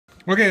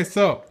Okay,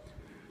 so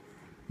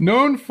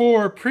known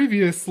for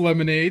previous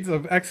lemonades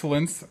of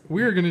excellence,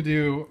 we are gonna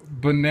do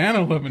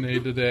banana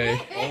lemonade today.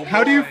 Oh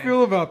How do you boy.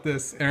 feel about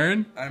this,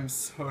 Aaron? I'm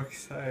so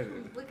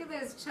excited. Look at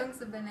those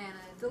chunks of banana.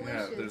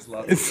 Delicious. Yeah, there's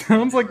lots It of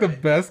sounds like the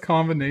best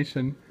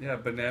combination. yeah,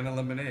 banana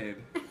lemonade.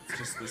 It's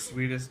just the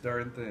sweetest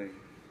darn thing.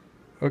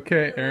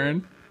 Okay,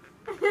 Aaron.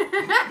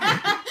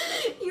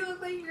 You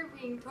look like you're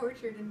being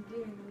tortured in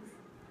doing this.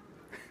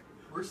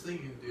 Worst thing you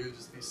can do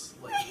is just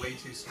be like way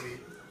too sweet.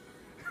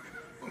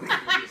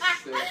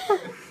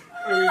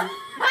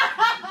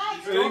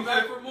 Going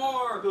back for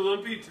more. The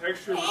lumpy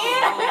texture is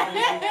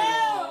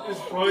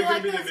probably You gonna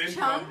like be the those main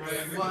chunks?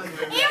 problem.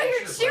 Ew,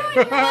 you're chewing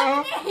your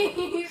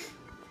lemonade!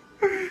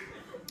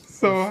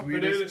 So,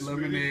 Sweetest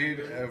lemonade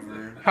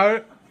ever.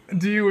 how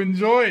do you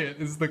enjoy it?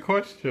 Is the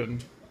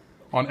question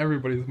on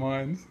everybody's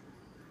minds.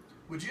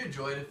 Would you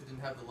enjoy it if it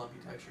didn't have the lumpy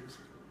textures?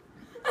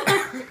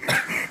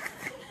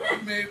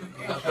 Maybe.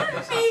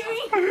 Maybe.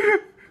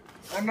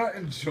 I'm not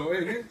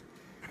enjoying it,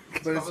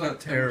 but it's not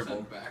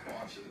terrible.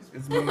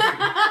 It's Ew! mostly.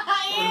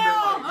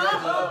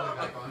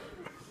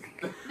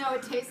 No,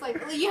 it tastes like.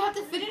 You have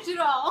to finish it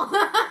all.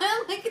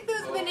 Look at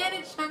those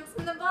banana chunks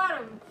in the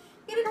bottom.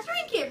 You gotta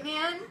drink it,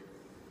 man.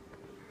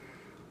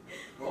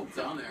 Well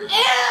done, Aaron. Ew!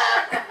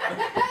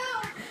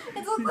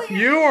 It looks like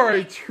You are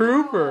a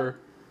trooper.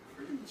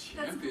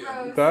 That's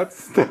gross.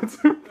 That's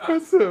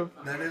impressive.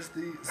 That is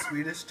the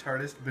sweetest,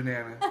 tartest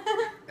banana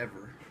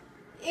ever.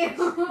 Ew.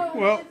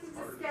 Well, This is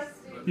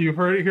disgusting. You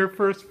heard it here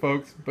first,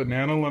 folks.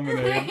 Banana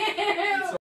lemonade.